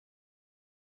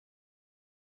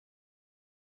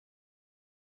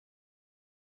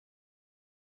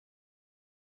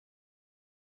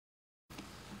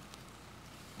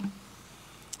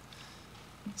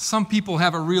Some people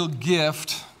have a real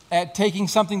gift at taking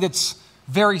something that's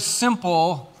very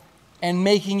simple and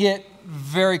making it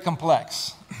very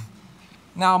complex.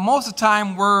 Now, most of the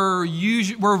time,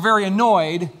 we're very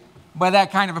annoyed by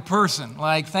that kind of a person.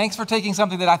 Like, thanks for taking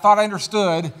something that I thought I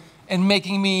understood and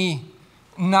making me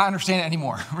not understand it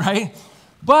anymore, right?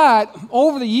 But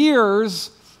over the years,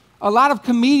 a lot of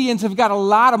comedians have got a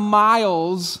lot of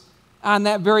miles on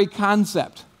that very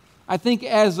concept. I think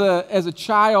as a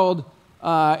child,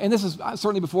 and this is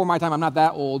certainly before my time, I'm not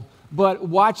that old, but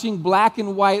watching black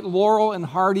and white Laurel and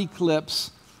Hardy clips.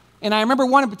 And I remember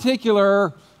one in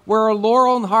particular where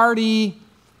Laurel and Hardy,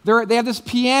 they have this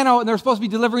piano, and they're supposed to be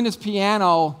delivering this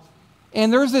piano,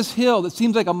 and there's this hill that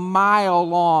seems like a mile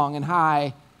long and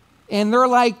high, and they're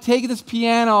like taking this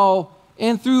piano,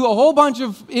 and through a whole bunch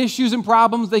of issues and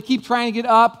problems, they keep trying to get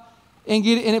up and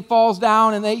it falls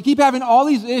down, and they keep having all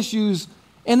these issues,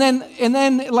 and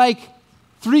then like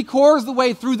 3/4 of the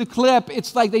way through the clip,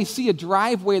 it's like they see a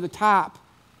driveway at the top,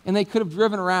 and they could have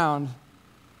driven around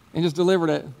and just delivered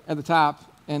it at the top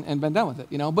and been done with it,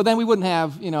 you know. But then we wouldn't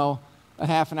have, you know, a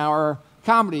half an hour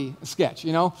comedy sketch,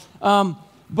 you know.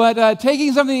 But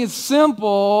taking something that's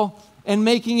simple and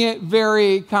making it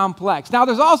very complex. Now,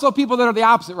 there's also people that are the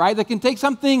opposite, right? That can take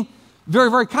something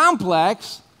very, very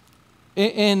complex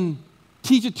and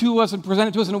teach it to us and present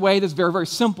it to us in a way that's very, very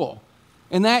simple.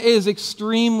 And that is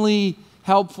extremely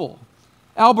helpful.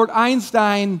 Albert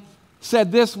Einstein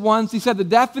said this once. He said, the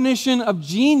definition of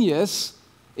genius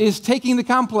is taking the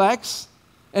complex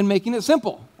and making it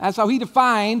simple. That's how he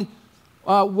defined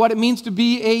what it means to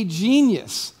be a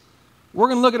genius. We're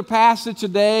going to look at a passage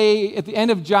today at the end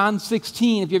of John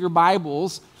 16, if you have your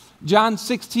Bibles. John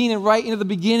 16 and right into the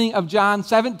beginning of John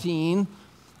 17.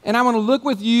 And I want to look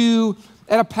with you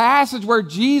at a passage where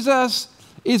Jesus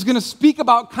is going to speak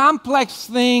about complex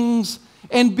things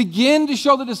and begin to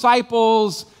show the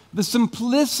disciples the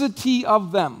simplicity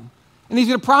of them. And he's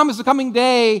going to promise the coming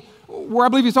day where I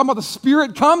believe he's talking about the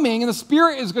Spirit coming, and the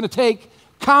Spirit is going to take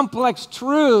complex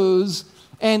truths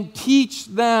and teach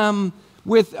them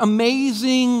with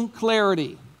amazing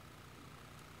clarity.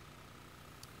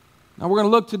 Now we're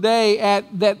going to look today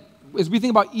at that as we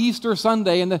think about Easter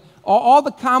Sunday and all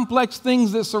the complex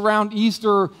things that surround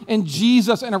Easter and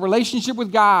Jesus and a relationship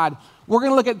with God. We're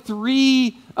going to look at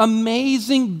 3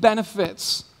 amazing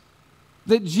benefits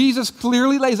that Jesus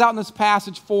clearly lays out in this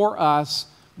passage for us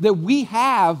that we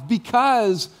have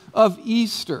because of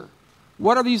Easter.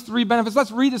 What are these 3 benefits?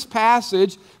 Let's read this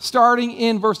passage starting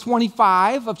in verse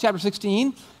 25 of chapter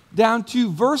 16 down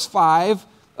to verse 5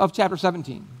 of chapter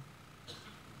 17.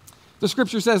 The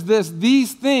scripture says this,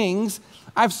 these things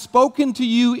I've spoken to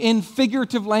you in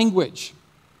figurative language.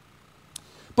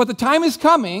 But the time is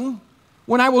coming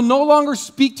when I will no longer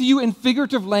speak to you in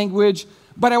figurative language,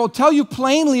 but I will tell you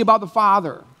plainly about the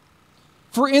Father.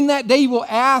 For in that day you will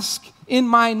ask in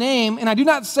my name, and I do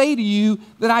not say to you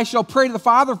that I shall pray to the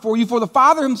Father for you, for the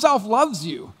Father himself loves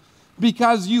you,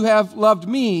 because you have loved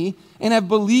me and have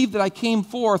believed that I came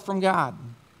forth from God.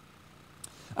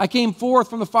 I came forth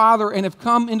from the Father and have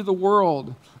come into the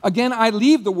world. Again, I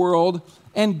leave the world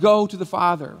and go to the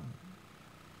Father.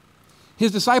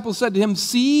 His disciples said to him,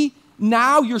 see,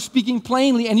 now you're speaking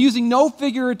plainly and using no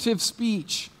figurative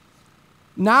speech.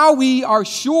 Now we are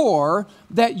sure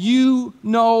that you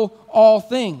know all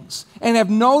things and have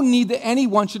no need that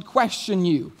anyone should question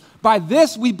you. By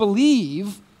this we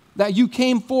believe that you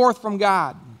came forth from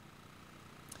God.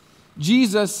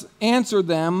 Jesus answered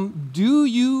them, do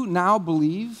you now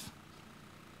believe?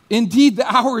 Indeed, the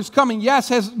hour is coming, yes,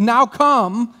 has now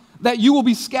come, that you will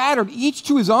be scattered, each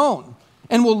to his own,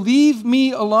 and will leave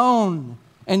me alone.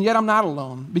 And yet I'm not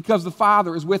alone, because the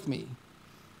Father is with me.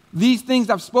 These things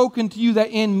I've spoken to you, that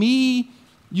in me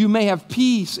you may have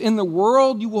peace. In the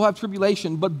world you will have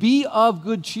tribulation, but be of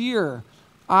good cheer.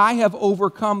 I have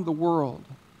overcome the world.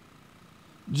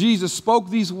 Jesus spoke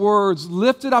these words,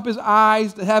 lifted up his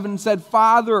eyes to heaven, and said,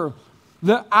 Father,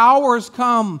 the hour has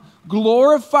come.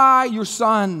 Glorify your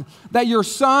Son, that your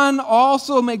Son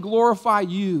also may glorify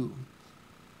you.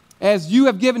 As you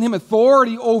have given him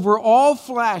authority over all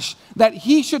flesh, that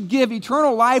he should give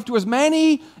eternal life to as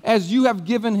many as you have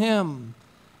given him.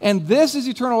 And this is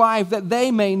eternal life, that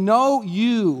they may know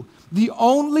you, the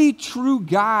only true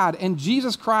God, and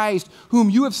Jesus Christ, whom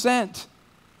you have sent.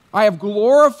 I have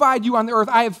glorified you on the earth.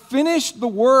 I have finished the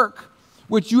work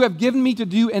which you have given me to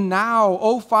do. And now,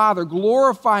 O Father,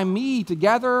 glorify me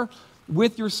together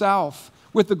with yourself,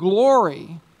 with the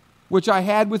glory which I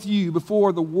had with you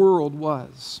before the world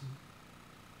was.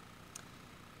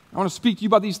 I want to speak to you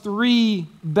about these 3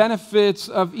 benefits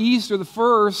of Easter. The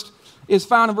first is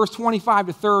found in verse 25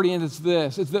 to 30, and it's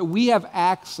this. It's that we have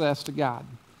access to God.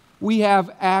 we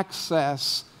have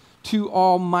access to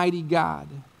Almighty God.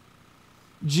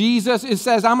 Jesus, it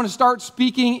says, I'm going to start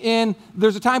speaking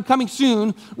there's a time coming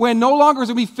soon when no longer is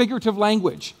it going to be figurative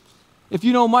language. If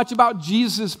you know much about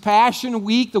Jesus' Passion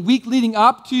Week, the week leading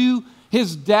up to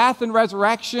his death and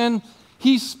resurrection,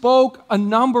 he spoke a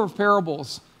number of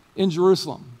parables in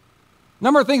Jerusalem. A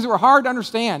number of things that were hard to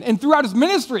understand. And throughout his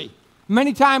ministry,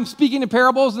 many times speaking in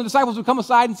parables, the disciples would come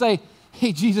aside and say,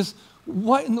 hey, Jesus,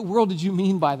 what in the world did you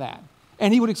mean by that?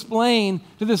 And he would explain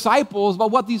to the disciples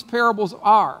about what these parables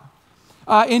are.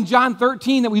 In John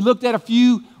 13 that we looked at a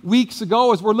few weeks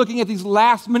ago, as we're looking at these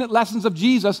last-minute lessons of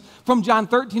Jesus from John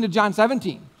 13 to John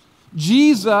 17,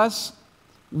 Jesus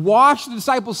washed the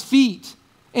disciples' feet.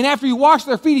 And after he washed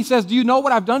their feet, he says, do you know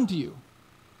what I've done to you?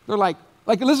 They're like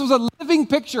this was a living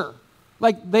picture.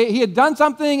 He had done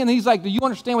something, and he's like, do you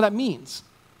understand what that means?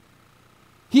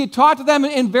 He had taught to them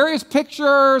in various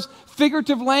pictures,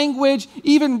 figurative language,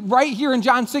 even right here in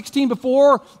John 16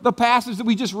 before the passage that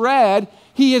we just read,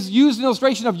 he has used an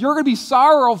illustration of you're going to be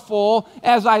sorrowful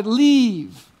as I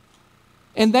leave.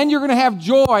 And then you're going to have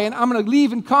joy, and I'm going to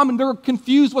leave and come, and they're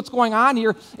confused what's going on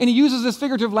here. And he uses this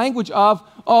figurative language of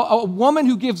a woman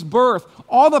who gives birth,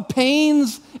 all the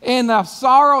pains and the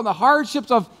sorrow and the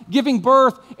hardships of giving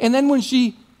birth. And then when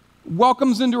she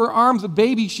welcomes into her arms a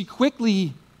baby, she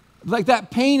quickly, like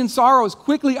that pain and sorrow is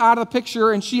quickly out of the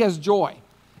picture, and she has joy.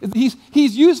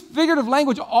 He's used figurative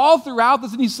language all throughout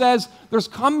this, and he says there's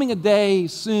coming a day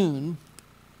soon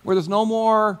where there's no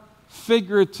more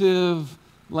figurative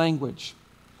language,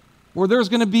 where there's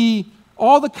going to be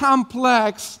all the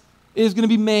complex is going to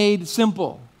be made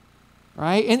simple,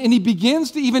 right? And he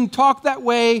begins to even talk that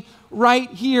way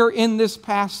right here in this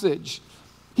passage.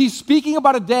 He's speaking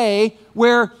about a day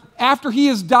where after he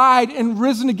has died and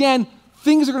risen again,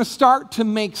 things are going to start to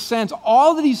make sense.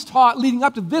 All that he's taught leading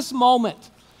up to this moment.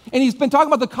 And he's been talking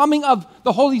about the coming of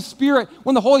the Holy Spirit.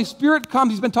 When the Holy Spirit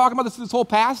comes, he's been talking about this whole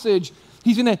passage.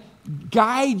 He's going to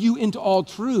guide you into all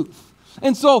truth.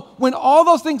 And so when all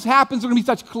those things happen, there's going to be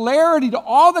such clarity to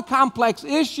all the complex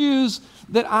issues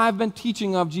that I've been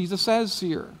teaching of, Jesus says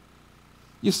here.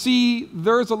 You see,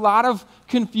 there's a lot of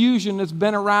confusion that's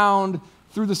been around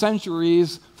through the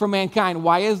centuries for mankind.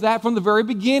 Why is that? From the very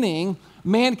beginning,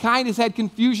 mankind has had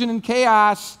confusion and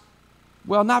chaos.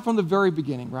 Well, not from the very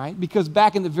beginning, right? Because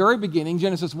back in the very beginning,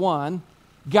 Genesis 1,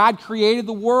 God created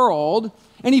the world,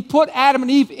 and he put Adam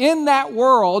and Eve in that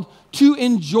world to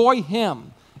enjoy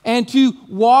him and to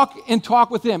walk and talk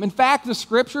with him. In fact, the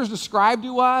scriptures describe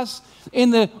to us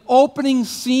in the opening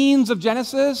scenes of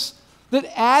Genesis that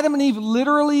Adam and Eve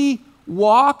literally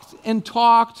walked and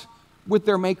talked with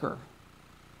their maker.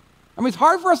 I mean, it's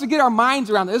hard for us to get our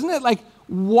minds around that, isn't it? Like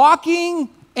walking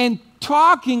and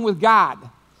talking with God,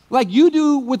 like you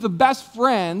do with the best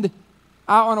friend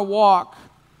out on a walk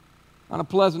on a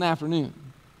pleasant afternoon.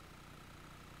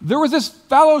 There was this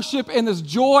fellowship and this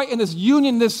joy and this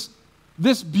union, this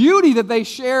beauty that they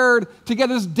shared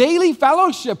together, this daily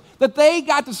fellowship that they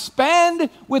got to spend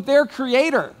with their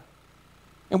Creator.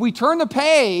 And we turn the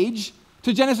page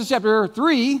to Genesis chapter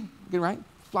 3, get it right?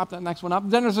 Flop that next one up.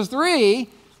 Genesis 3,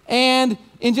 and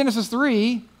in Genesis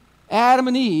 3, Adam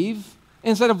and Eve,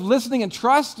 instead of listening and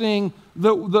trusting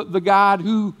the God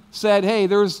who said, hey,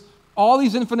 there's all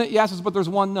these infinite yeses, but there's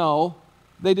one no,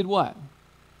 they did what?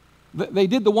 They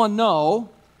did the one no,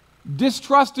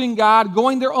 distrusting God,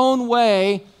 going their own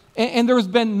way, and there's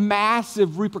been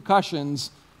massive repercussions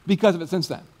because of it since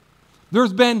then.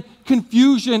 There's been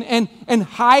confusion and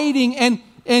hiding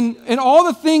and all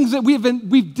the things that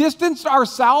we've distanced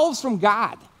ourselves from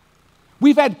God.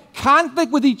 We've had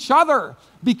conflict with each other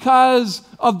because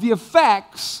of the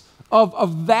effects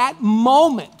of that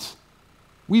moment.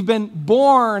 We've been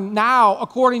born now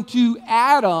according to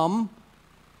Adam,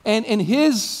 and in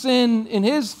his sin, in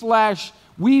his flesh,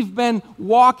 we've been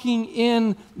walking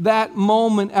in that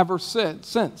moment ever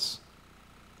since.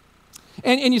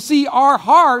 And you see, our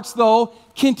hearts, though,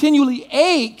 continually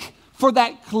ache for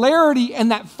that clarity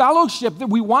and that fellowship that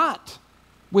we want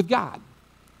with God.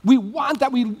 We want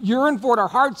that. We yearn for it. Our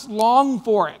hearts long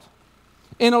for it.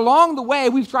 And along the way,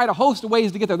 we've tried a host of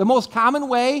ways to get there. The most common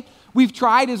way we've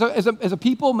tried as a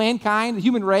people, mankind, the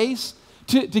human race,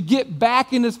 to get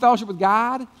back in this fellowship with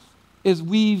God is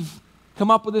we've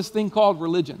come up with this thing called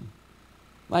religion.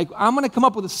 Like, I'm going to come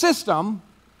up with a system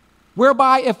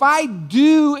whereby if I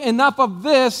do enough of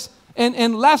this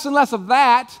and less of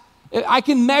that, I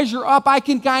can measure up, I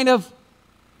can kind of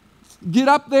get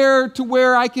up there to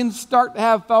where I can start to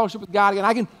have fellowship with God again.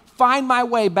 I can find my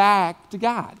way back to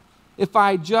God if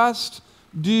I just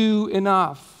do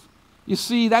enough. You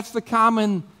see, that's the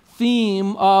common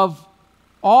theme of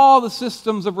all the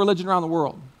systems of religion around the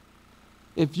world.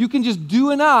 If you can just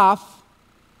do enough,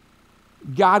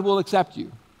 God will accept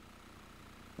you.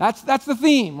 That's the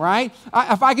theme, right?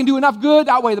 If I can do enough good,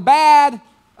 outweigh the bad,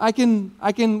 I can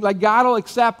like God will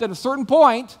accept at a certain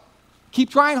point. Keep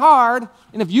trying hard,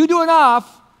 and if you do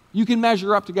enough, you can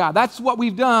measure up to God. That's what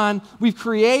we've done. We've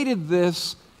created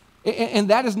this, and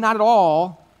that is not at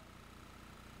all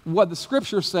what the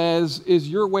Scripture says is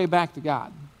your way back to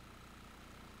God.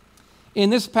 In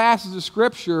this passage of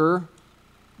Scripture,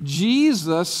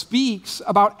 Jesus speaks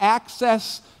about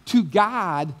access to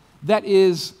God that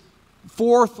is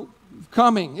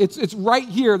forthcoming. It's right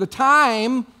here. The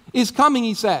time is coming,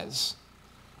 he says.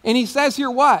 And he says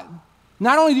here what?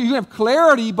 Not only do you have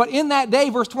clarity, but in that day,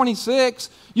 verse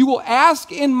 26, you will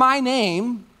ask in my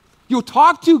name, you'll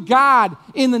talk to God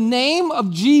in the name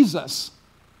of Jesus.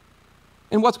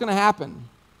 And what's going to happen?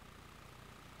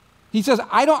 He says,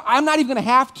 I'm not even going to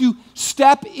have to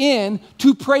step in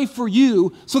to pray for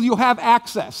you so that you'll have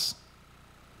access.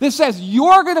 This says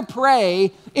you're going to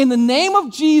pray in the name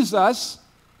of Jesus,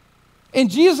 and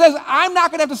Jesus says, I'm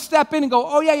not going to have to step in and go,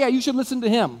 oh, yeah, you should listen to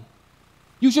him.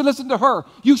 You should listen to her.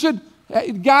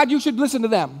 God, you should listen to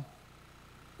them.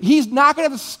 He's not going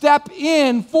to have to step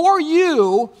in for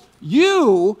you.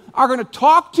 You are going to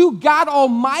talk to God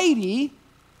Almighty,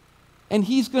 and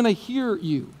he's going to hear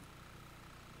you.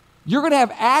 You're going to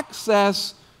have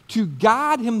access to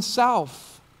God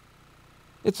himself.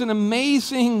 It's an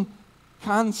amazing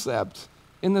concept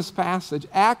in this passage,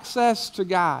 access to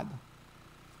God.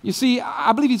 You see,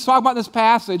 I believe he's talking about in this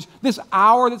passage, this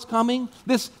hour that's coming,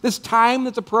 this time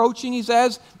that's approaching, he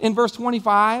says in verse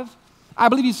 25. I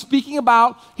believe he's speaking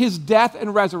about his death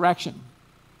and resurrection.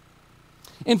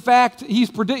 In fact,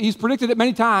 he's predicted it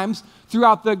many times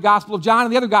throughout the Gospel of John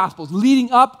and the other Gospels,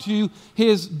 leading up to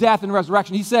his death and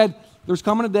resurrection. He said, there's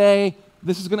coming a day,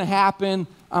 this is going to happen,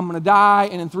 I'm going to die,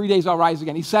 and in 3 days I'll rise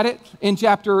again. He said it in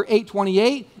chapter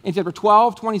 8:28, in chapter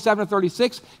 12, 27 to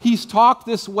 36. He's talked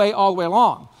this way all the way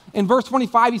along. In verse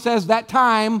 25, he says, that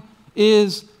time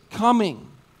is coming.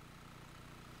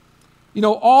 You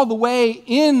know, all the way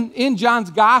in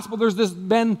John's gospel, there's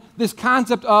been this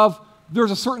concept of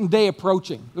there's a certain day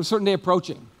approaching. There's a certain day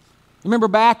approaching. Remember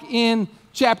back in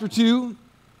chapter 2,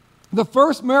 the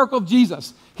first miracle of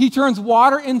Jesus, he turns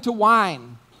water into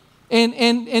wine.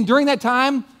 And during that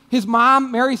time, his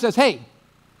mom, Mary, says, hey,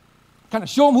 kind of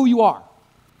show him who you are.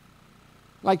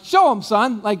 Like, show him,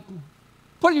 son. Like,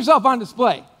 put yourself on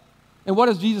display. And what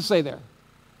does Jesus say there?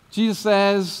 Jesus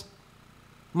says,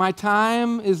 my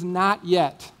time is not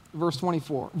yet. Verse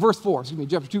 4,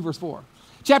 chapter 2, verse 4.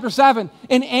 Chapter 7,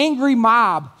 an angry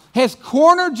mob has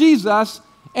cornered Jesus,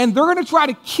 and they're going to try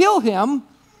to kill him.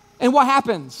 And what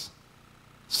happens?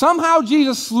 Somehow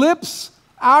Jesus slips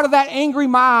out of that angry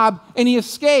mob, and he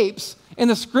escapes. And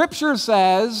the Scripture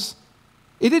says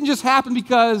it didn't just happen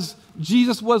because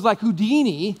Jesus was like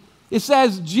Houdini. It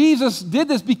says Jesus did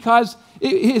this because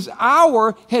his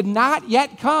hour had not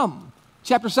yet come.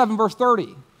 Chapter 7, verse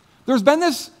 30. There's been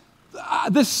this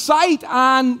sight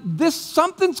on this,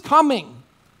 something's coming.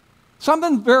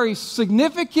 Something very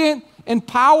significant and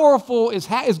powerful is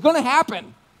going to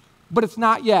happen, but it's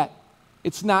not yet.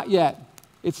 It's not yet.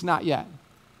 It's not yet.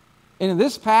 And in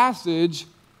this passage,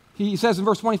 he says in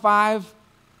verse 25,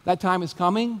 that time is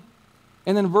coming.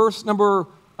 And then verse number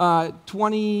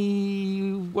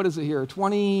 20, what is it here?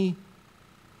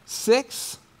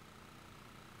 26.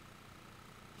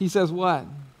 He says what?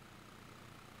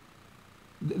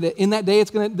 In that day,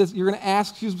 you're going to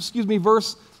ask,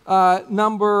 verse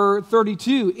number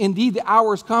 32. Indeed, the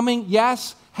hour is coming.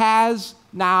 Yes, has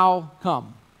now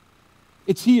come.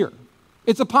 It's here.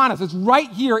 It's upon us. It's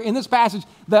right here in this passage.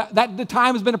 That the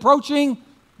time has been approaching,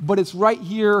 but it's right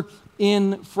here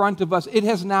in front of us. It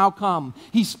has now come.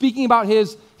 He's speaking about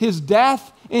his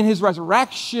death and his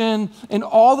resurrection and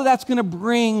all that that's going to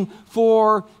bring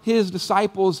for his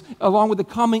disciples along with the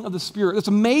coming of the Spirit. This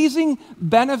amazing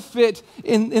benefit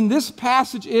in this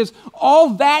passage is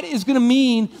all that is going to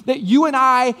mean that you and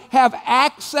I have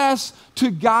access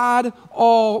to God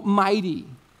Almighty.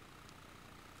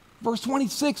 Verse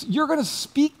 26, you're going to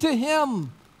speak to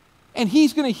him, and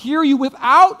he's going to hear you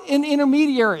without an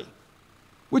intermediary,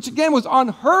 which again was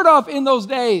unheard of in those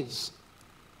days.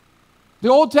 The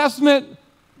Old Testament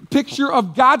picture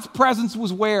of God's presence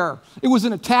was where? It was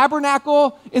in a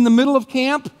tabernacle in the middle of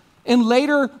camp, and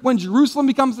later when Jerusalem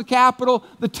becomes the capital,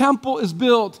 the temple is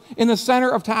built in the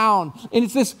center of town. And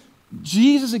it's this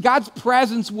Jesus, God's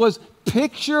presence was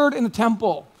pictured in the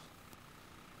temple.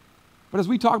 But as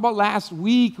we talked about last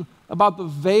week about the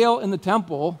veil in the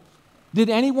temple, did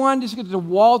anyone just get to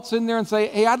waltz in there and say,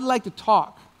 hey, I'd like to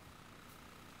talk?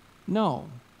 No.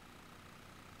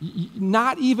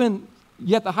 Not even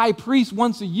yet the high priest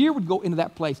once a year would go into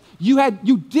that place.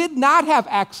 You did not have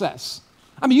access.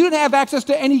 I mean, you didn't have access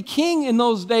to any king in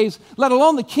those days, let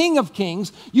alone the King of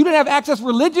Kings. You didn't have access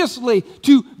religiously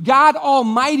to God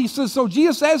Almighty. So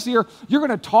Jesus says here, you're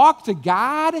going to talk to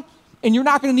God, and you're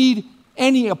not going to need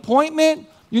any appointment.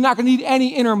 You're not going to need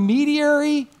any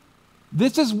intermediary.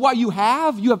 This is what you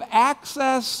have. You have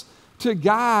access to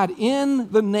God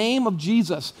in the name of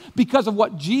Jesus because of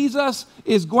what Jesus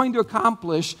is going to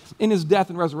accomplish in his death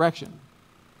and resurrection.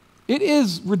 It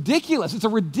is ridiculous. It's a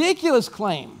ridiculous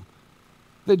claim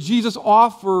that Jesus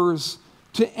offers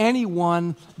to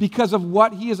anyone because of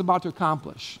what he is about to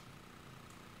accomplish.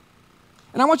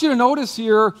 And I want you to notice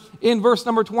here in verse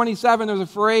number 27, there's a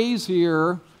phrase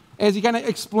here as he kind of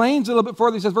explains a little bit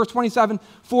further. He says, verse 27,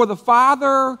 for the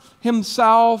Father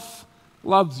himself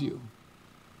loves you.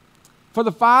 For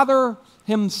the Father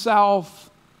himself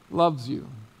loves you.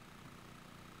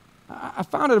 I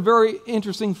found it a very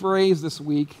interesting phrase this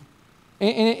week.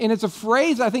 And it's a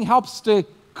phrase that I think helps to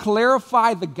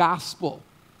clarify the gospel,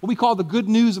 what we call the good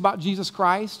news about Jesus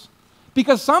Christ.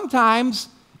 Because sometimes,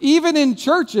 even in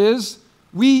churches,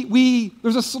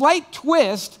 there's a slight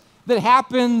twist that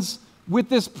happens with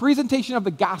this presentation of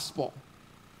the gospel.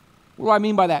 What do I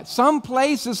mean by that? Some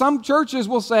places, some churches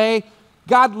will say,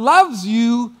 God loves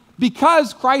you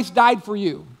because Christ died for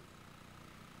you.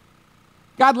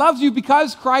 God loves you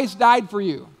because Christ died for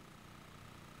you.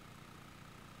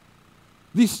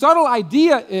 The subtle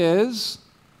idea is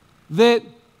that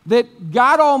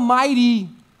God Almighty,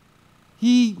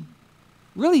 he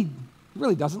really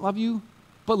doesn't love you,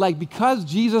 but like because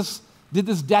Jesus did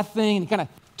this death thing and kind of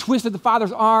twisted the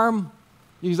Father's arm,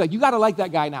 he's like, you got to like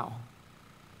that guy now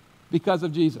because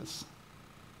of Jesus.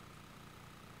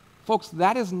 Folks,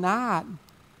 that is not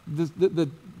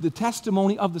the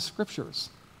testimony of the Scriptures.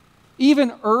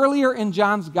 Even earlier in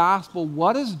John's gospel,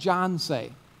 what does John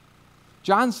say?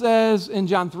 John says in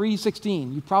John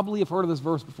 3:16, you probably have heard of this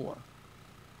verse before.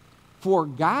 For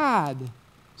God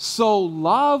so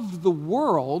loved the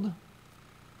world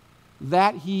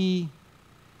that he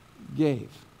gave,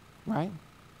 right?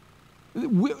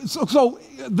 So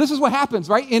this is what happens,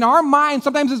 right? In our minds,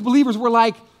 sometimes as believers, we're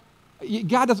like,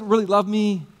 God doesn't really love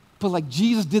me, but like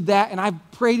Jesus did that, and I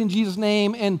prayed in Jesus'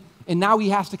 name, and now he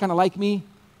has to kind of like me.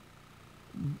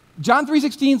 John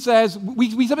 3:16 says,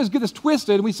 we sometimes get this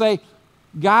twisted, and we say,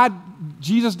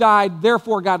 Jesus died,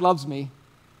 therefore God loves me.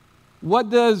 What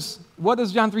does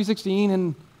John 3:16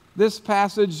 in this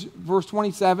passage, verse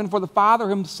 27, for the Father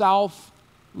himself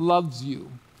loves you?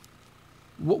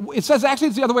 It says actually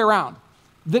it's the other way around.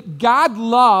 That God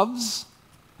loves,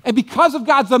 and because of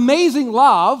God's amazing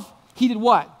love, he did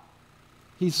what?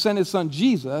 He sent his son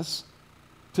Jesus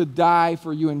to die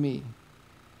for you and me.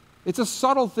 It's a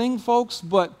subtle thing, folks,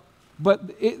 but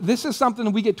this is something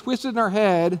that we get twisted in our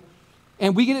head,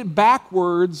 and we get it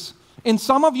backwards. And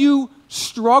some of you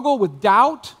struggle with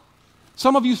doubt.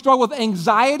 Some of you struggle with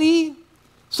anxiety.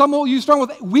 Some of you struggle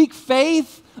with weak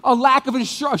faith, a lack of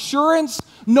assurance,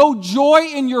 no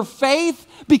joy in your faith,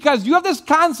 because you have this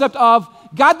concept of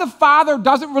God the Father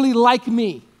doesn't really like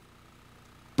me.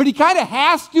 But he kind of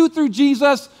has to through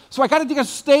Jesus, so I kind of think I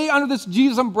stay under this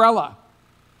Jesus umbrella.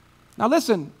 Now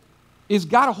listen, is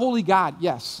God a holy God?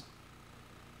 Yes.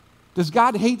 Does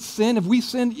God hate sin? If we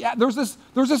sin, yeah, there's this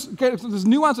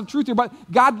nuance of truth here, but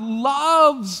God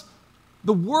loves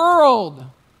the world.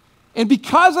 And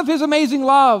because of his amazing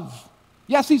love,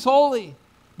 yes, he's holy,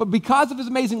 but because of his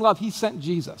amazing love, he sent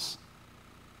Jesus.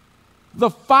 The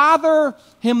Father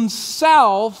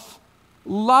himself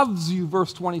loves you,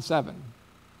 verse 27.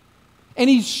 And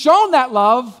he's shown that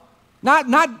love,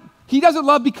 he doesn't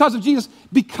love because of Jesus.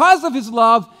 Because of his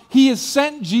love, he has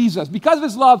sent Jesus. Because of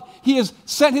his love, he has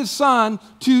sent his son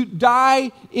to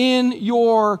die in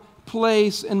your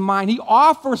place and mine. He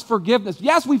offers forgiveness.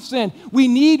 Yes, we've sinned. We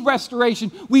need restoration.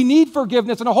 We need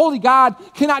forgiveness. And a holy God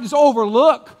cannot just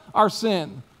overlook our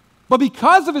sin. But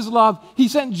because of his love, he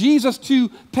sent Jesus to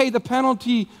pay the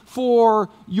penalty for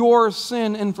your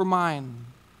sin and for mine.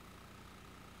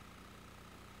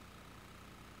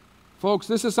 Folks,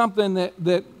 this is something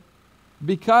that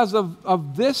because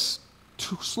of this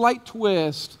slight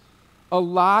twist, a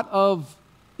lot of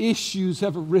issues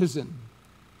have arisen.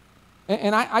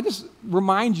 And I just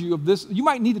remind you of this. You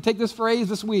might need to take this phrase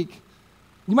this week.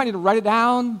 You might need to write it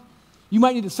down. You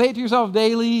might need to say it to yourself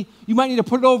daily. You might need to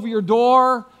put it over your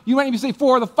door. You might need to say,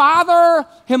 for the Father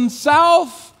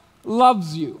himself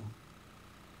loves you.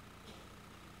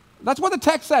 That's what the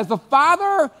text says. The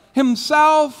Father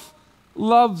himself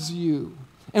loves you.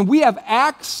 And we have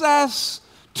access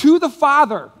to the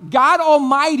Father, God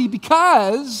Almighty,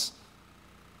 because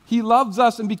he loves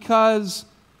us and because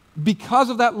because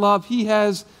of that love, he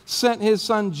has sent his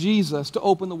son Jesus to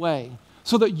open the way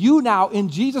so that you now, in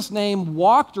Jesus' name,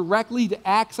 walk directly to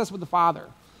access with the Father.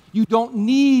 You don't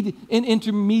need an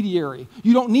intermediary.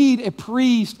 You don't need a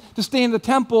priest to stay in the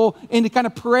temple and to kind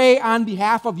of pray on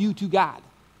behalf of you to God.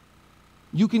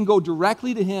 You can go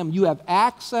directly to him. You have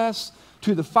access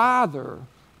to the Father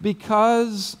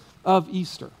because of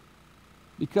Easter,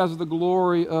 because of the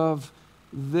glory of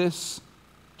this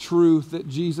truth that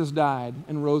Jesus died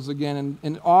and rose again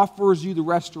and offers you the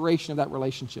restoration of that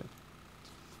relationship.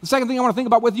 The second thing I want to think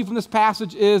about with you from this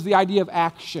passage is the idea of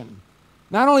action.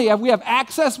 Not only have we have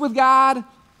access with God,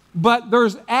 but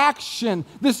there's action.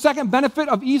 This second benefit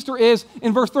of Easter is,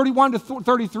 in verse 31 to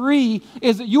 33,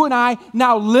 is that you and I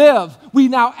now live. We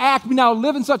now act. We now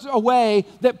live in such a way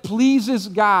that pleases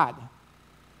God.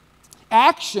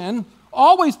 Action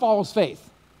always follows faith.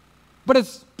 But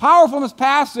it's powerful in this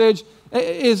passage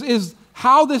is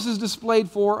how this is displayed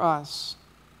for us.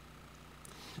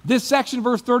 This section,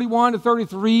 verse 31 to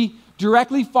 33,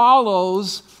 directly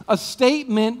follows a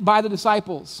statement by the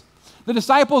disciples. The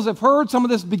disciples have heard some of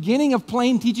this beginning of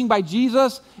plain teaching by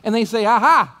Jesus, and they say,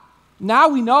 aha, now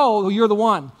we know you're the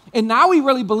one. And now we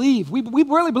really believe. We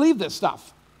really believe this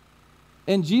stuff.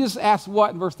 And Jesus asks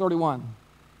what in verse 31?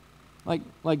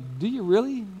 Like, do you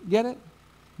really get it?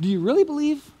 Do you really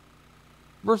believe?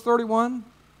 Verse 31.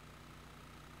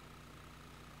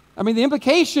 I mean, the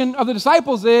implication of the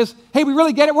disciples is, hey, we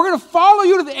really get it. We're going to follow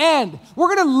you to the end.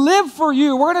 We're going to live for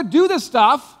you. We're going to do this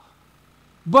stuff.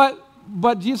 But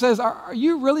Jesus says, are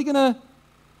you really going to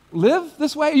live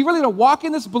this way? Are you really going to walk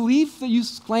in this belief that you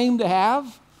claim to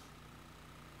have?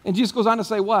 And Jesus goes on to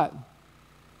say what?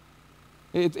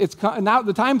 It's now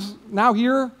the time's now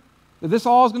here that this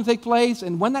all is going to take place.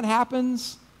 And when that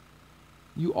happens,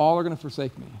 you all are going to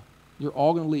forsake me. You're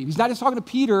all going to leave. He's not just talking to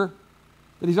Peter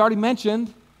that he's already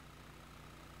mentioned.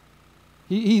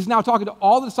 He's now talking to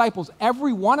all the disciples.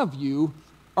 Every one of you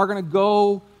are going to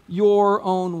go your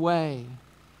own way.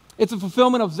 It's a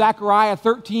fulfillment of Zechariah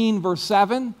 13, verse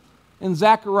 7. In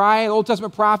Zechariah, the Old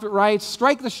Testament prophet writes,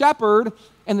 strike the shepherd,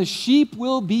 and the sheep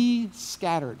will be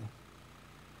scattered.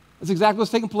 That's exactly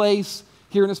what's taking place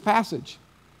here in this passage.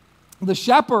 The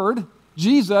shepherd,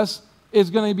 Jesus, is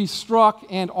going to be struck,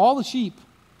 and all the sheep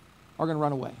are going to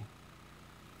run away.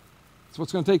 That's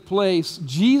what's going to take place.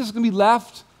 Jesus is going to be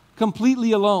left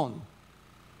completely alone.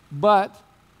 But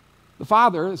the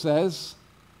Father, it says,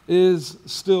 is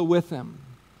still with him.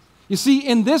 You see,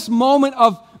 in this moment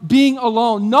of being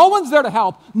alone, no one's there to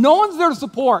help. No one's there to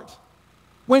support.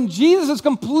 When Jesus is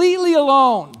completely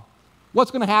alone,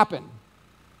 what's going to happen?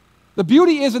 The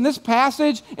beauty is in this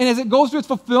passage, and as it goes through its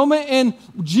fulfillment in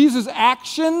Jesus'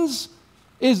 actions,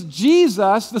 is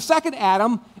Jesus, the second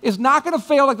Adam, is not going to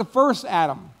fail like the first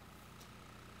Adam.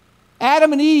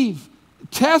 Adam and Eve,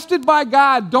 tested by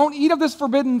God, don't eat of this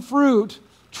forbidden fruit,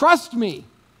 trust me.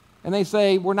 And they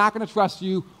say, we're not going to trust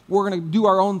you, we're going to do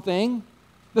our own thing.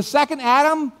 The second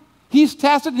Adam, he's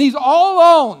tested and he's all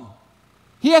alone.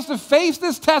 He has to face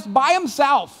this test by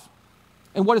himself.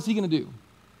 And what is he going to do?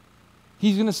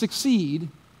 He's going to succeed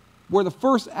where the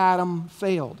first Adam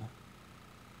failed.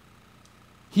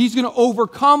 He's going to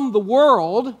overcome the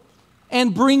world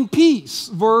and bring peace,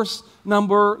 verse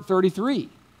number 33.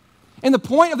 And the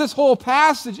point of this whole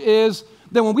passage is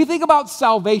that when we think about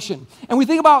salvation and we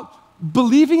think about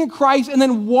believing in Christ and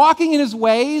then walking in his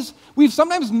ways, we've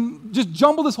sometimes just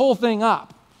jumbled this whole thing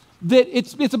up. That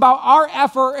it's about our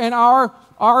effort and our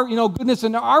goodness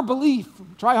and our belief.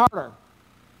 Try harder.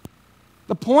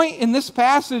 The point in this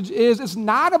passage is it's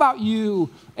not about you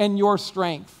and your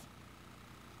strength.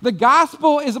 The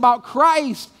gospel is about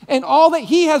Christ and all that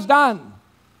he has done.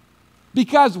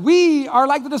 Because we are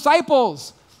like the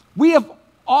disciples. We have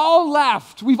all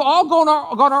left. We've all gone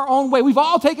our own way. We've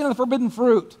all taken the forbidden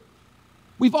fruit.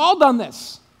 We've all done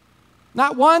this.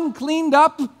 Not one cleaned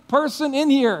up person in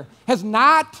here has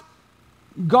not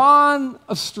gone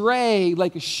astray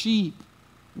like a sheep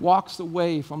walks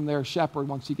away from their shepherd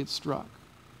once he gets struck.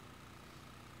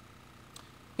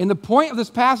 And the point of this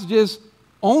passage is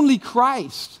only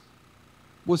Christ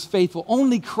was faithful.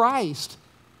 Only Christ,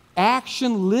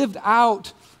 action lived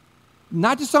out,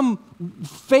 not just some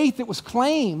faith that was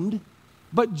claimed,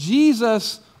 but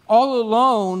Jesus all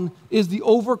alone is the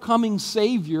overcoming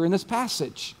Savior in this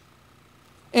passage.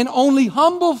 And only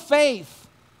humble faith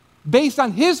based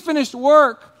on his finished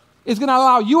work is going to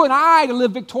allow you and I to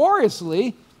live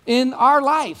victoriously in our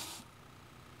life.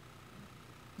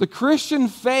 The Christian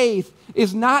faith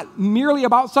is not merely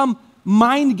about some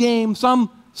mind game, some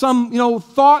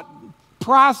thought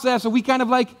process, or we kind of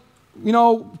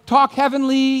talk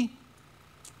heavenly.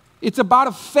 It's about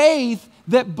a faith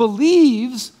that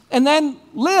believes and then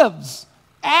lives,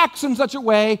 acts in such a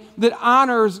way that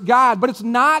honors God. But it's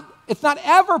not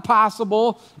ever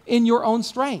possible in your own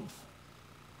strength.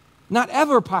 Not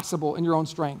ever possible in your own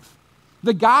strength.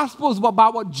 The gospel is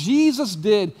about what Jesus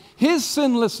did, his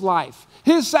sinless life,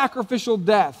 his sacrificial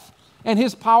death, and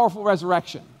his powerful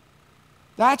resurrection.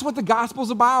 That's what the gospel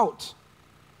is about.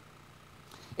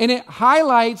 And it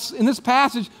highlights in this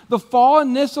passage the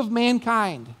fallenness of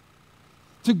mankind.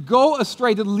 To go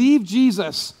astray, to leave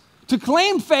Jesus, to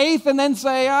claim faith and then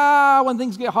say, when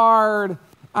things get hard,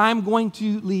 I'm going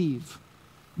to leave.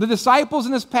 The disciples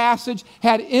in this passage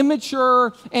had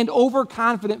immature and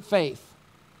overconfident faith.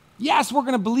 Yes, we're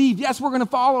going to believe. Yes, we're going to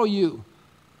follow you.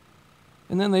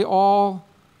 And then they all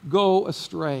go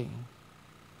astray.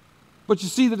 But you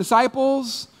see, the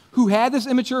disciples who had this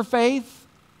immature faith,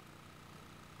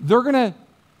 they're going to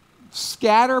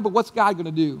scatter, but what's God going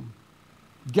to do?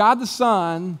 God the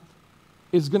Son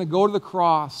is going to go to the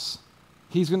cross.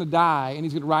 He's going to die, and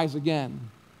he's going to rise again.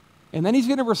 And then he's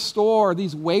going to restore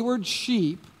these wayward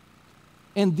sheep.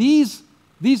 And these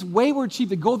wayward sheep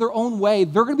that go their own way,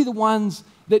 they're going to be the ones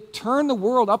that turn the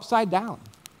world upside down.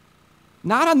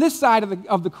 Not on this side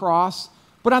of the cross,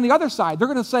 but on the other side. They're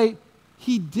going to say,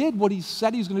 he did what he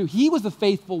said he was going to do. He was the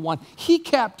faithful one. He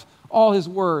kept all his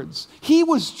words. He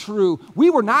was true. We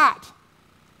were not.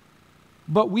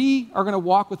 But we are going to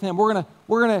walk with him. We're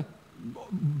going to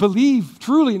believe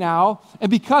truly now,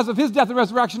 and because of his death and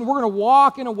resurrection, we're going to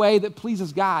walk in a way that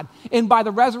pleases God. And by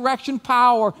the resurrection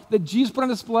power that Jesus put on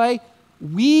display,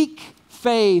 weak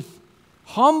faith,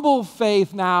 humble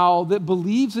faith now that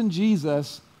believes in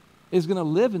Jesus is going to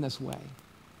live in this way.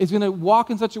 It's going to walk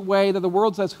in such a way that the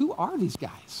world says, who are these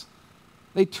guys?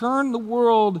 They turn the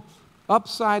world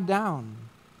upside down.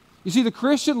 You see, the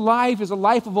Christian life is a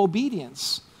life of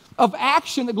obedience, of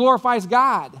action that glorifies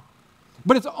God.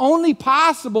 But it's only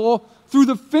possible through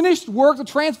the finished work, the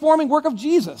transforming work of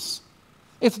Jesus.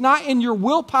 It's not in your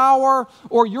willpower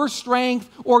or your strength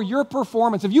or your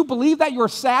performance. If you believe that, you're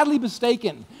sadly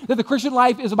mistaken. That the Christian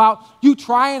life is about you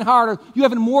trying harder, you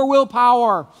having more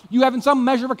willpower, you having some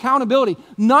measure of accountability.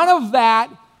 None of that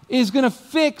is going to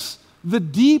fix the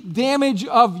deep damage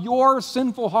of your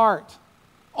sinful heart.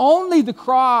 Only the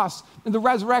cross and the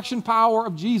resurrection power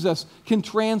of Jesus can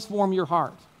transform your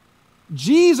heart.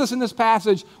 Jesus in this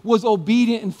passage was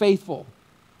obedient and faithful.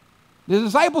 The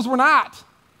disciples were not.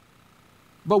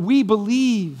 But we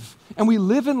believe and we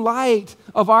live in light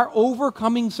of our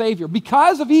overcoming Savior.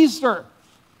 Because of Easter,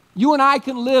 you and I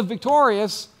can live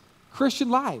victorious Christian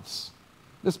lives.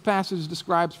 This passage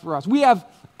describes for us. We have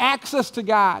access to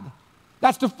God.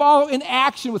 That's to follow in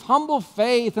action with humble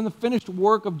faith in the finished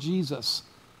work of Jesus.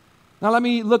 Now let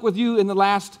me look with you in the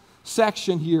last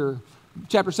section here.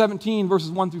 Chapter 17, verses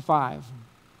 1 through 5.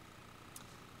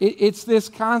 It's this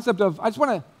concept of, I just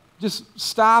want to just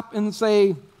stop and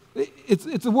say,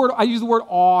 it's the word, I use the word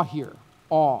awe here,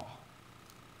 awe.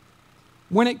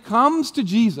 When it comes to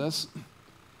Jesus,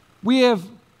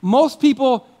 most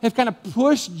people have kind of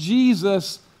pushed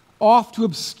Jesus off to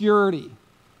obscurity.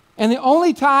 And the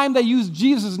only time they use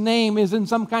Jesus' name is in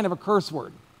some kind of a curse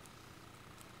word.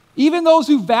 Even those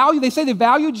who they say they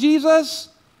value Jesus,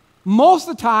 most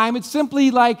of the time, it's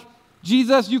simply like,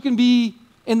 Jesus, you can be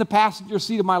in the passenger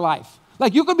seat of my life.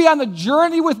 Like, you can be on the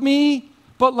journey with me,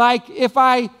 but like, if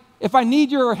I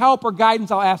need your help or guidance,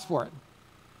 I'll ask for it.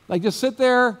 Like, just sit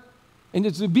there and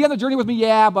just be on the journey with me,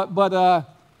 yeah, but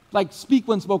like, speak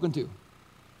when spoken to.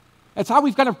 That's how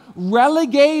we've kind of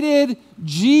relegated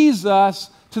Jesus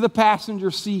to the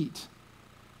passenger seat.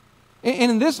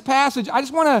 And in this passage, I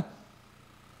just want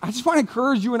to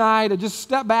encourage you and I to just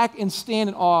step back and stand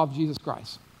in awe of Jesus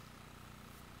Christ.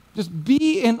 Just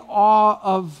be in awe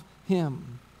of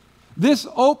him. This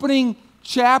opening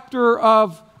passage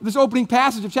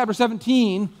of chapter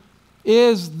 17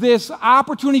 is this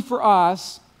opportunity for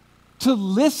us to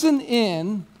listen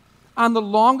in on the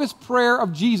longest prayer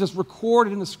of Jesus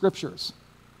recorded in the scriptures.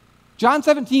 John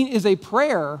 17 is a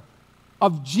prayer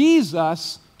of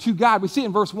Jesus to God. We see it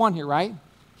in verse 1 here, right?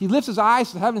 He lifts his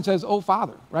eyes to heaven and says, "Oh,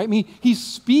 Father," right? I mean, he's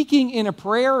speaking in a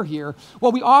prayer here,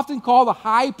 what we often call the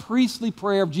high priestly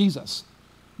prayer of Jesus.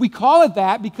 We call it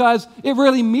that because it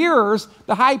really mirrors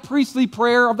the high priestly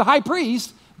prayer of the high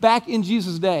priest back in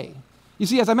Jesus' day. You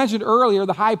see, as I mentioned earlier,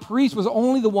 the high priest was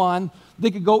only the one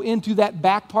that could go into that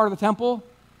back part of the temple,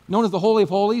 known as the Holy of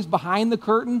Holies, behind the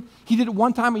curtain. He did it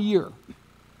one time a year.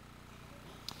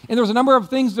 And there was a number of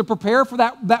things to prepare for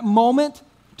that moment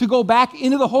to go back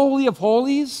into the Holy of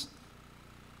Holies.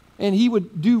 And he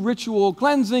would do ritual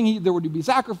cleansing. There would be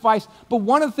sacrifice. But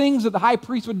one of the things that the high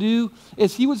priest would do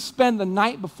is he would spend the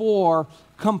night before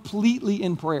completely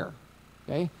in prayer.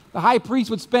 Okay? the high priest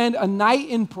would spend a night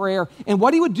in prayer. And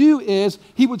what he would do is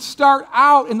he would start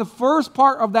out in the first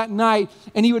part of that night,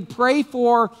 and he would pray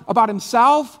about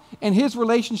himself and his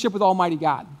relationship with Almighty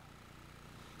God.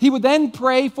 He would then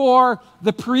pray for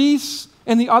the priests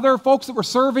and the other folks that were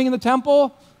serving in the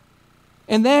temple.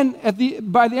 And then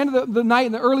by the end of the night,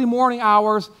 in the early morning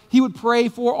hours, he would pray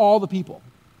for all the people.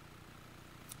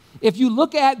 If you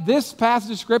look at this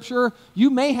passage of Scripture, you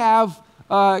may have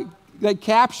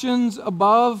captions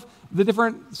above the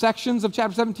different sections of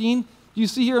chapter 17. You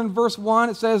see here in verse 1,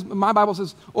 it says, my Bible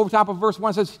says, over top of verse 1,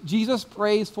 it says, Jesus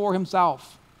prays for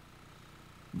himself.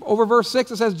 Over verse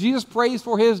 6, it says, Jesus prays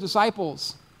for his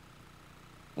disciples.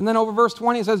 And then over verse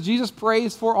 20, it says, Jesus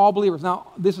prays for all believers.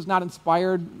 Now, this is not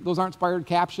inspired. Those aren't inspired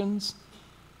captions.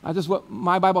 Just what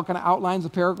my Bible kind of outlines the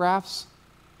paragraphs.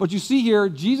 But you see here,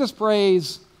 Jesus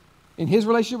prays in his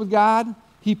relationship with God.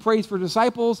 He prays for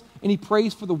disciples, and he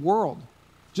prays for the world.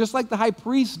 Just like the high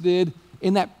priest did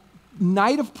in that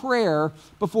night of prayer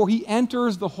before he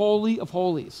enters the Holy of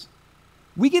Holies.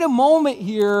 We get a moment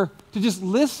here to just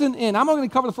listen in. I'm not going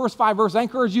to cover the first 5 verses. I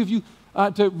encourage you,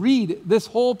 to read this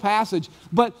whole passage.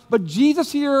 But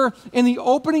Jesus here in the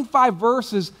opening 5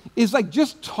 verses is like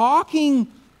just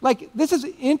talking, like this is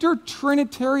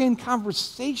inter-Trinitarian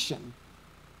conversation.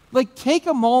 Like take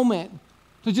a moment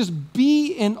to just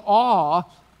be in awe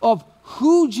of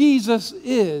who Jesus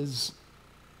is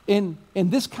in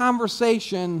this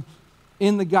conversation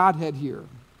in the Godhead here.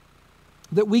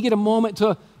 That we get a moment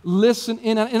to listen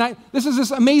in. And this is this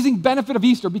amazing benefit of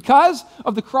Easter. Because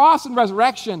of the cross and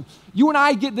resurrection, you and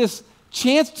I get this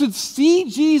chance to see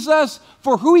Jesus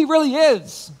for who he really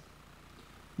is.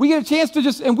 We get a chance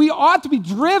to and we ought to be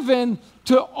driven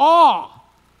to awe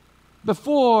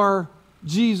before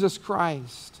Jesus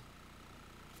Christ.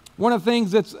 One of the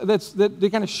things that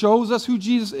kind of shows us who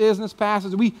Jesus is in this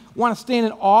passage, we want to stand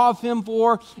in awe of him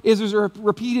for, is there's a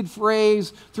repeated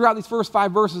phrase throughout these first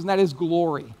 5 verses, and that is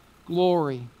glory.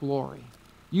 Glory, glory.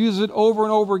 Uses it over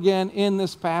and over again in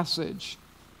this passage.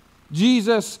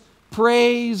 Jesus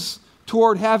prays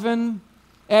toward heaven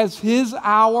as his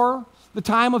hour, the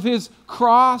time of his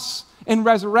cross and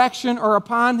resurrection are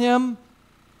upon him.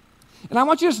 And I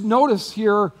want you to just notice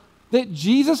here that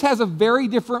Jesus has a very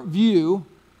different view,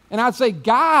 and I'd say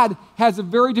God has a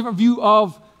very different view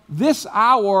of this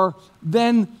hour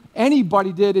than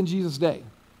anybody did in Jesus' day.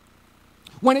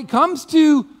 When it comes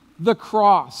to the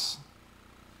cross,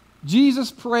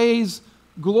 Jesus prays,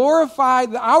 glorify,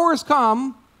 the hour has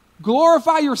come,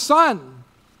 glorify your Son,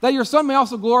 that your Son may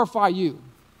also glorify you.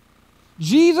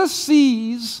 Jesus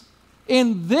sees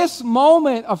in this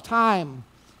moment of time,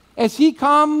 as he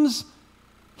comes,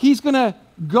 he's going to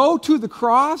go to the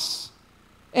cross,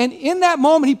 and in that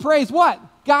moment he prays, what?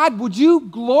 God, would you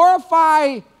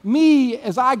glorify me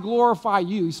as I glorify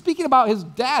you? He's speaking about his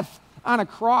death on a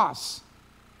cross.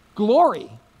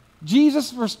 Glory.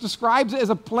 Jesus describes it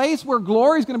as a place where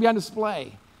glory is going to be on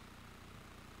display.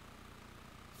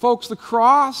 Folks, the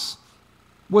cross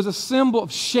was a symbol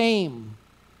of shame,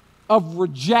 of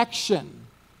rejection,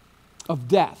 of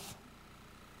death.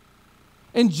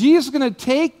 And Jesus is going to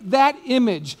take that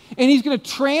image and he's going to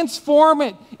transform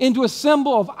it into a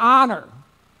symbol of honor,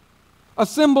 a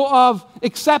symbol of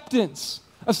acceptance,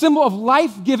 a symbol of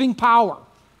life-giving power.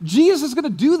 Jesus is going to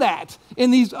do that in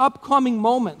these upcoming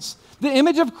moments. The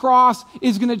image of cross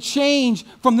is going to change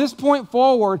from this point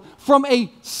forward from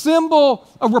a symbol,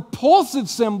 a repulsive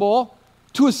symbol,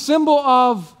 to a symbol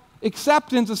of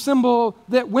acceptance, a symbol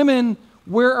that women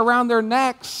wear around their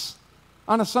necks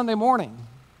on a Sunday morning.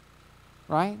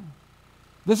 Right?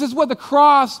 This is what the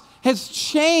cross has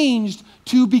changed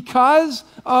to because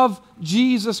of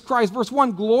Jesus Christ. Verse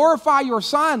 1, glorify your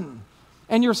Son,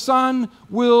 and your Son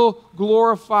will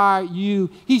glorify you.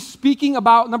 He's speaking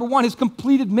about, number 1, his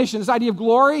completed mission. This idea of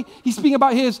glory, he's speaking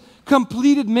about his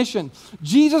completed mission.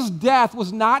 Jesus' death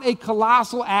was not a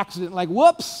colossal accident, like,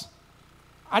 whoops,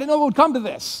 I didn't know it would come to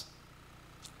this.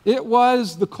 It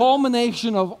was the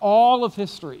culmination of all of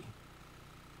history.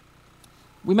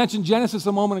 We mentioned Genesis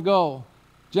a moment ago.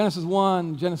 Genesis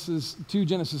 1, Genesis 2,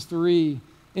 Genesis 3.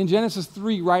 In Genesis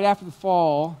 3, right after the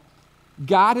fall,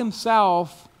 God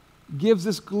himself gives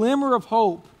this glimmer of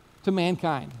hope to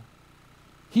mankind.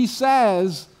 He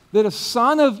says that a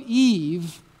son of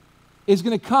Eve is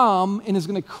going to come and is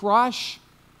going to crush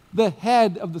the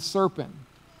head of the serpent.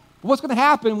 But what's going to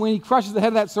happen when he crushes the head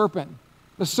of that serpent?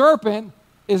 The serpent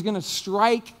is going to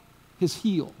strike his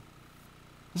heel.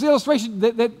 It's the illustration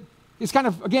that is kind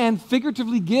of, again,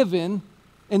 figuratively given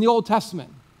in the Old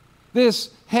Testament.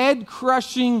 This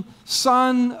head-crushing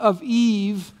son of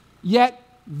Eve, yet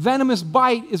venomous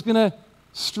bite is going to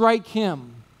strike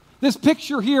him. This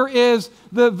picture here is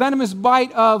the venomous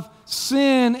bite of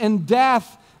sin and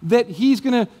death that he's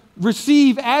going to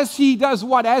receive as he does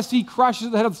what? As he crushes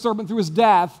the head of the serpent through his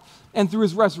death and through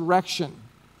his resurrection.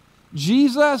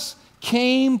 Jesus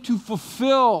came to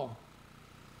fulfill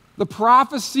the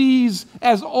prophecies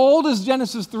as old as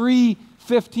Genesis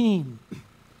 3:15.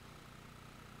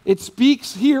 It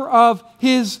speaks here of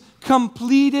his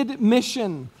completed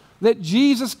mission, that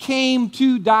Jesus came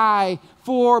to die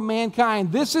for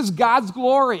mankind. This is God's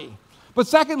glory. But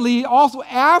secondly, also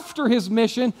after his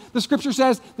mission, the scripture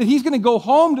says that he's going to go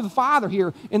home to the Father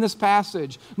here in this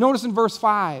passage. Notice in verse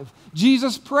 5,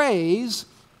 Jesus prays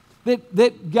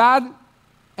that God,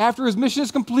 after his mission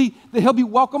is complete, that he'll be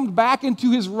welcomed back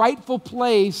into his rightful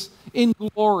place in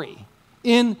glory,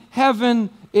 in heaven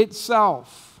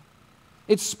itself.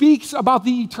 It speaks about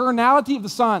the eternality of the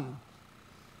Son.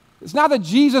 It's not that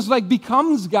Jesus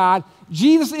becomes God.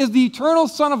 Jesus is the eternal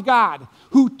Son of God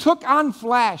who took on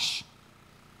flesh.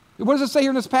 What does it say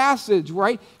here in this passage,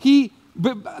 right?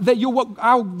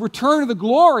 I'll return to the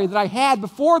glory that I had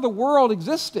before the world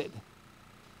existed.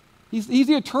 He's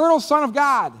the eternal Son of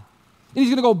God. And he's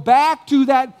going to go back to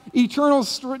that eternal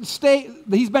state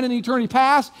that he's been in eternity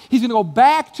past. He's going to go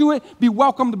back to it, be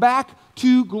welcomed back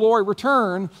to glory,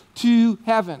 return to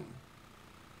heaven.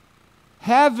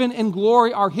 Heaven and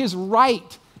glory are his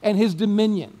right and his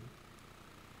dominion.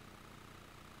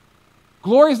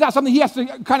 Glory is not something he has to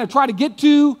kind of try to get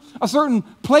to, a certain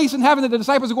place in heaven that the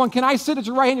disciples are going, can I sit at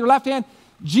your right hand, your left hand?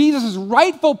 Jesus'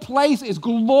 rightful place is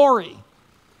glory.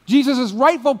 Jesus'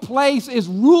 rightful place is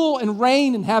rule and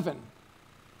reign in heaven.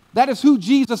 That is who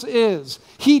Jesus is.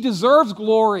 He deserves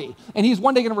glory, and he's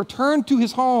one day going to return to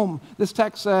his home, this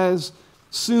text says,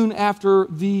 soon after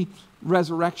the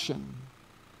resurrection.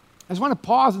 I just want to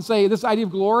pause and say this idea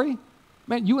of glory,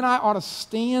 man, you and I ought to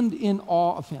stand in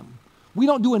awe of him. We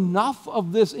don't do enough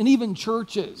of this, and even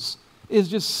churches, is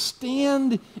just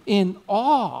stand in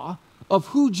awe of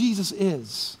who Jesus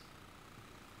is.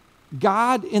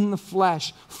 God in the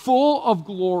flesh, full of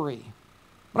glory.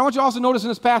 But I want you to also notice in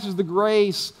this passage the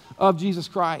grace of Jesus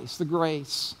Christ, the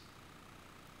grace.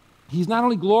 He's not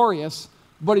only glorious,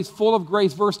 but he's full of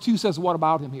grace. Verse 2 says what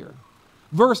about him here?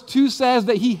 Verse 2 says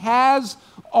that he has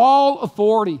all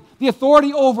authority, the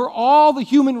authority over all the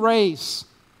human race.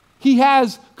 He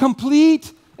has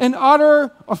complete and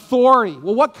utter authority.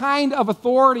 Well, what kind of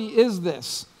authority is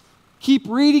this? Keep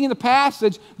reading in the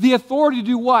passage. The authority to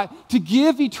do what? To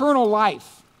give eternal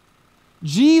life.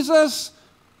 Jesus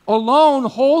alone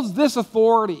holds this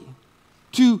authority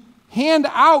to hand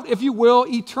out, if you will,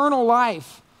 eternal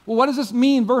life. Well, what does this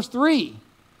mean? Verse 3.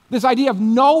 This idea of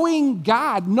knowing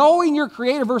God, knowing your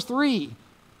Creator, verse 3.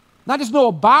 Not just know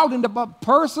about him, but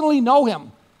personally know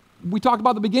him. We talked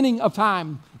about the beginning of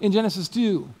time in Genesis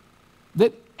 2,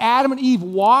 that Adam and Eve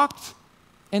walked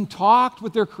and talked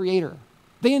with their Creator.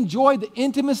 They enjoyed the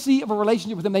intimacy of a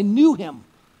relationship with him. They knew him.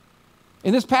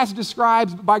 And this passage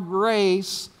describes, by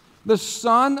grace, the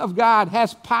Son of God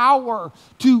has power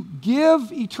to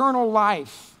give eternal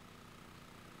life.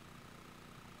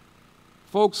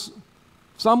 Folks,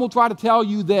 some will try to tell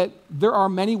you that there are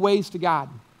many ways to God.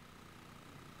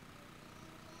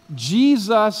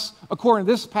 Jesus, according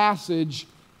to this passage,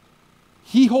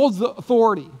 he holds the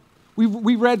authority.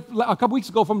 We read a couple weeks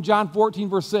ago from John 14,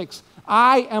 verse 6,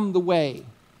 I am the way,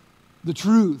 the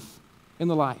truth, and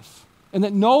the life, and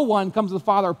that no one comes to the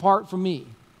Father apart from me.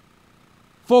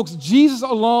 Folks, Jesus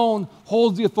alone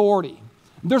holds the authority.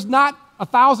 There's not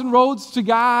 1,000 roads to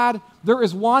God. There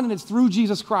is one, and it's through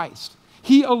Jesus Christ.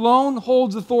 He alone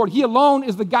holds authority. He alone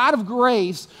is the God of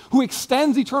grace who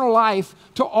extends eternal life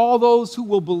to all those who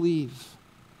will believe.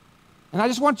 And I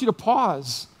just want you to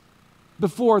pause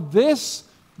before this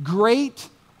great,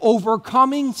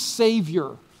 overcoming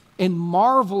Savior and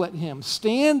marvel at him.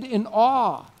 Stand in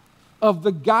awe of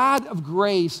the God of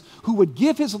grace who would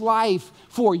give his life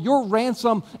for your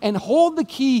ransom and hold the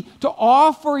key to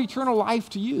offer eternal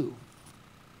life to you.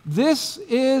 This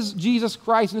is Jesus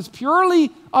Christ, and it's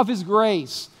purely of his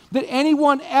grace that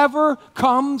anyone ever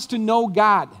comes to know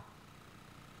God.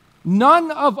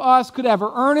 None of us could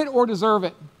ever earn it or deserve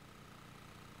it.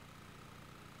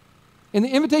 And the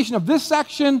invitation of this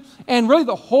section, and really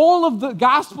the whole of the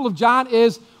Gospel of John,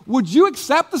 is, would you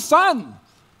accept the Son?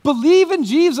 Believe in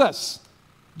Jesus.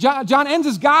 John ends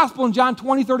his Gospel in John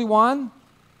 20:31.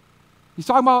 He's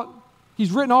talking about,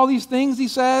 he's written all these things, he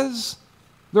says.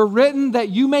 They're written that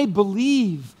you may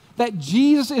believe that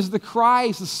Jesus is the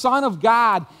Christ, the Son of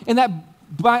God, and that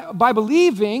by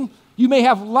believing, you may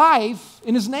have life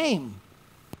in his name.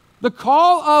 The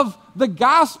call of the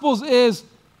Gospels is,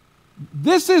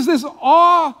 this is this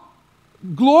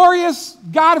glorious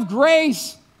God of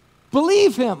grace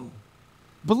Believe him.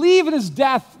 Believe in his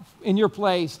death in your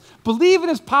place. Believe in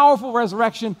his powerful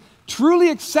resurrection. Truly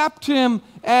accept him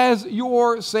as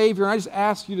your Savior. And I just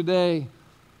ask you today,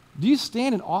 do you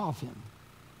stand in awe of him?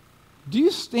 Do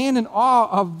you stand in awe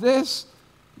of this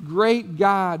great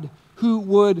God who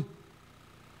would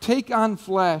take on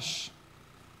flesh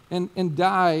and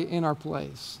die in our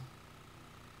place?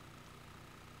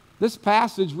 This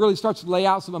passage really starts to lay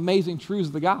out some amazing truths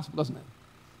of the gospel, doesn't it?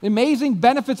 The amazing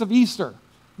benefits of Easter.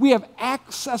 We have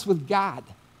access with God.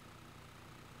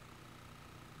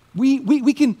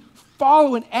 We can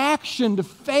follow in action to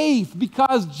faith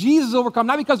because Jesus overcome,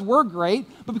 not because we're great,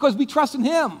 but because we trust in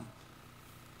him.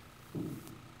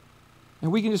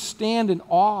 And we can just stand in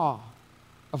awe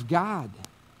of God.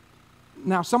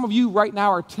 Now, some of you right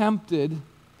now are tempted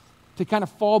to kind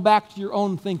of fall back to your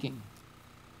own thinking,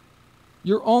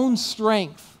 your own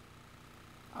strength.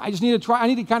 I need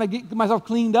to kind of get myself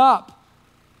cleaned up,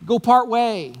 go part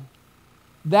way.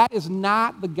 That is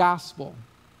not the gospel.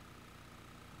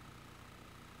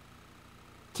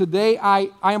 Today,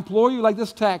 I implore you, like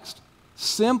this text,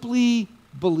 simply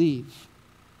believe.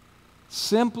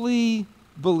 Simply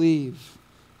believe.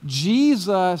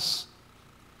 Jesus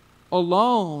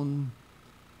alone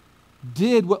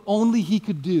did what only he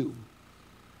could do.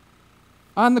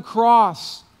 On the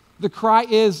cross, the cry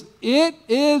is, "It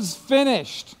is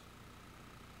finished."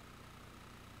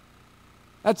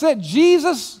 That's it.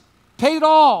 Jesus paid it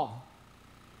all.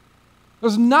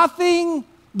 There's nothing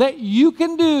that you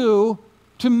can do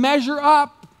to measure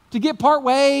up, to get part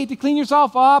way, to clean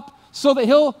yourself up so that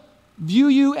he'll view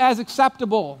you as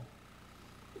acceptable.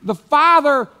 The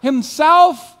Father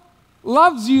himself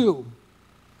loves you.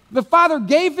 The Father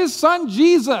gave his Son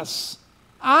Jesus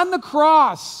on the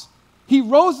cross. He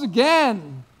rose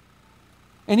again,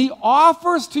 and he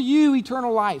offers to you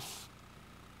eternal life.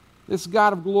 This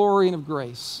God of glory and of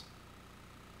grace.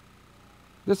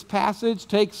 This passage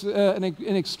takes an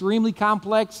extremely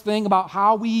complex thing about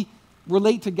how we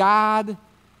relate to God,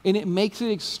 and it makes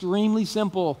it extremely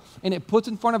simple. And it puts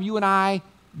in front of you and I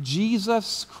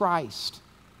Jesus Christ.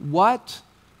 What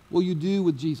will you do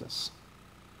with Jesus?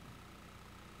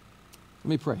 Let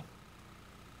me pray.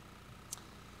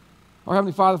 Our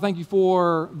Heavenly Father, thank you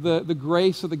for the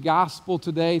grace of the gospel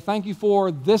today. Thank you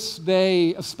for this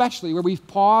day, especially where we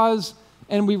pause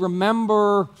and we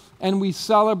remember and we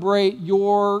celebrate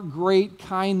your great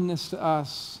kindness to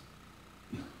us.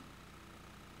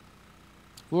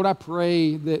 Lord, I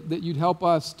pray that you'd help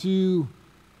us to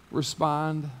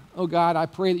respond. Oh God, I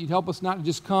pray that you'd help us not to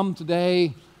just come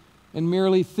today and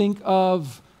merely think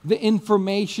of the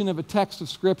information of a text of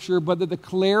Scripture, but that the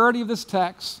clarity of this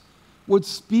text would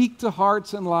speak to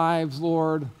hearts and lives,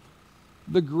 Lord,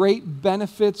 the great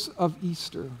benefits of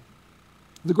Easter,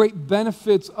 the great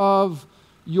benefits of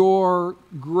your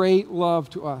great love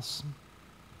to us.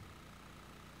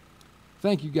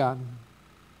 Thank you, God,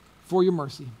 for your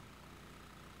mercy.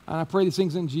 And I pray these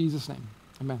things in Jesus' name.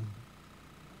 Amen.